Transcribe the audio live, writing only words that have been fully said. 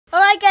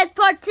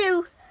Part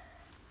 2.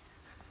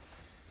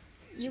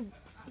 You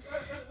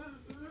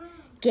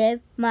give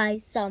my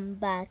son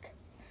back.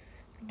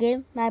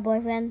 Give my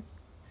boyfriend.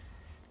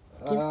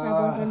 Give my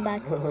boyfriend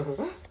back.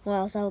 Or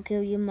else I'll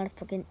kill you,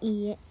 motherfucking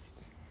idiot.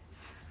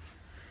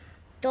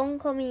 Don't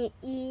call me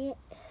idiot.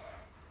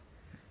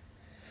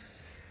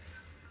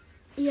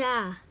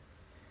 Yeah.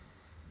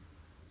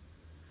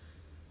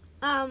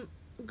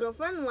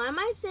 Girlfriend, why am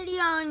I sitting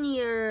on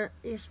your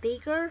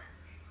speaker?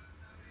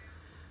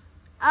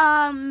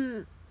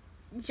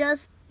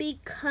 Just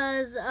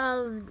because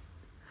of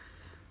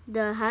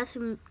the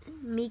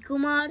miku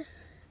mod.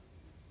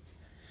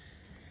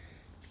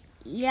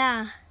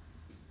 Yeah.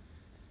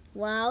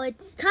 Well,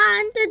 it's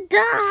time to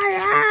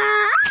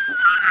die.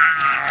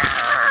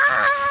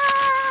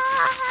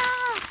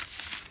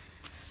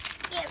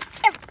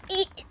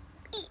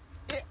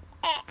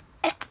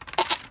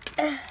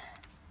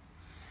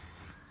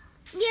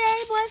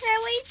 Yay,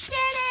 boyfriend, we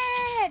did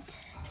it!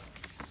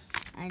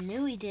 I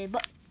knew we did,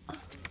 but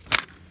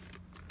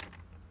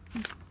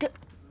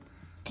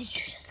did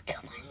you just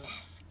kill my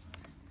sis?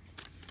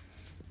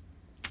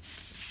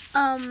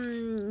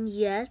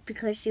 Yes,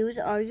 because she was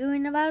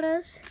arguing about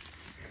us.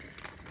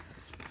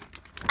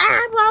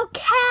 I will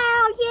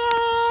kill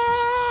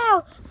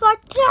you for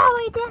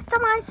doing this to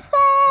my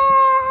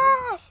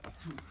sis!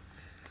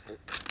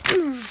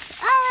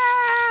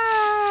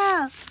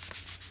 Ah!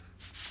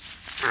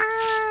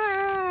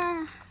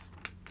 Ah!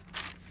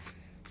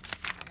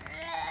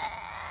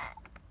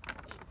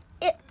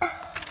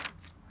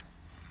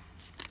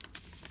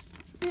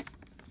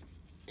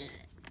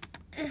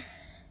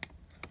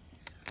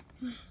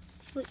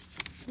 Wait,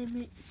 let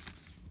me.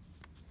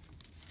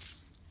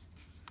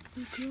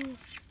 Okay.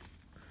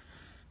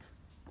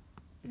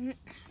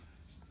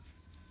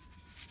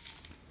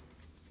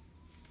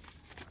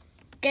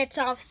 Gets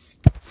off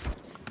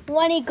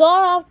when he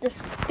got off the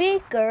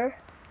speaker.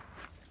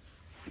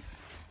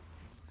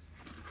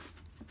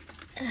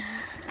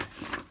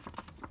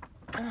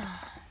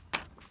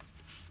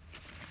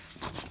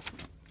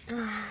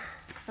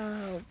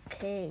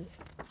 Okay.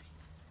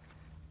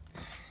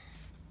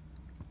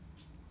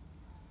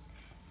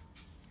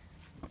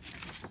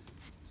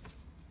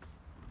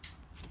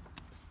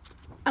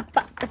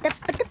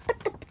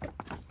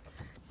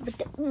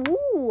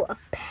 Ooh, a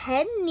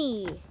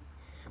penny.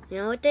 You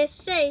know what they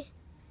say?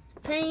 A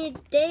penny a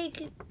day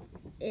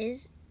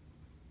is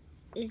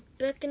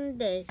back in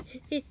the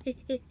day.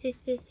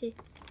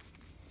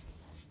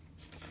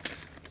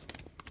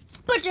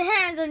 Put your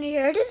hands on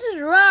your hair. This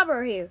is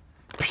Robert here.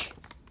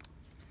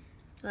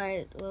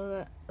 Alright,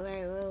 what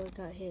we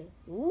got here?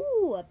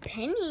 Ooh, a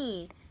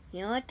penny.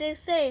 You know what they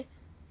say?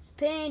 A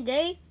penny a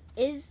day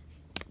is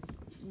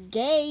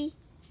gay.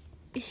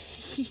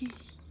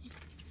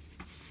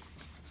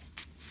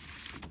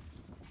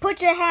 Put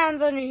your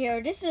hands on your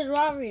hair. This is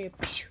Robert here.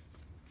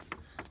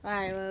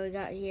 Alright, what we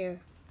got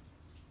here?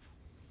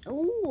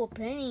 Ooh, a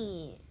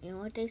penny. You know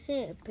what they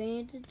say? A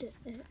penny.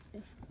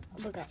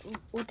 Oh my god.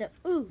 What the?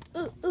 Ooh.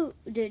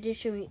 They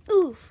just show me.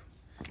 Oof.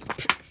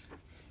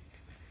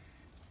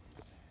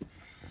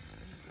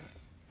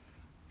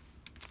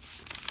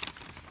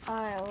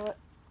 Alright,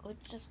 what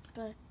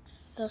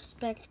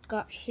suspect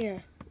got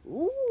here?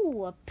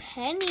 Ooh, a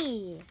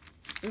penny.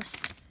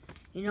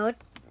 You know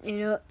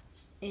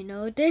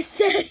what they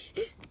say?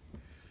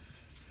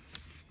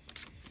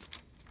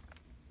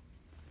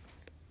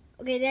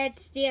 Okay,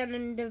 that's the end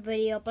of the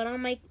video, but I'll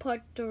make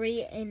part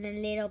 3 in a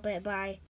little bit. Bye.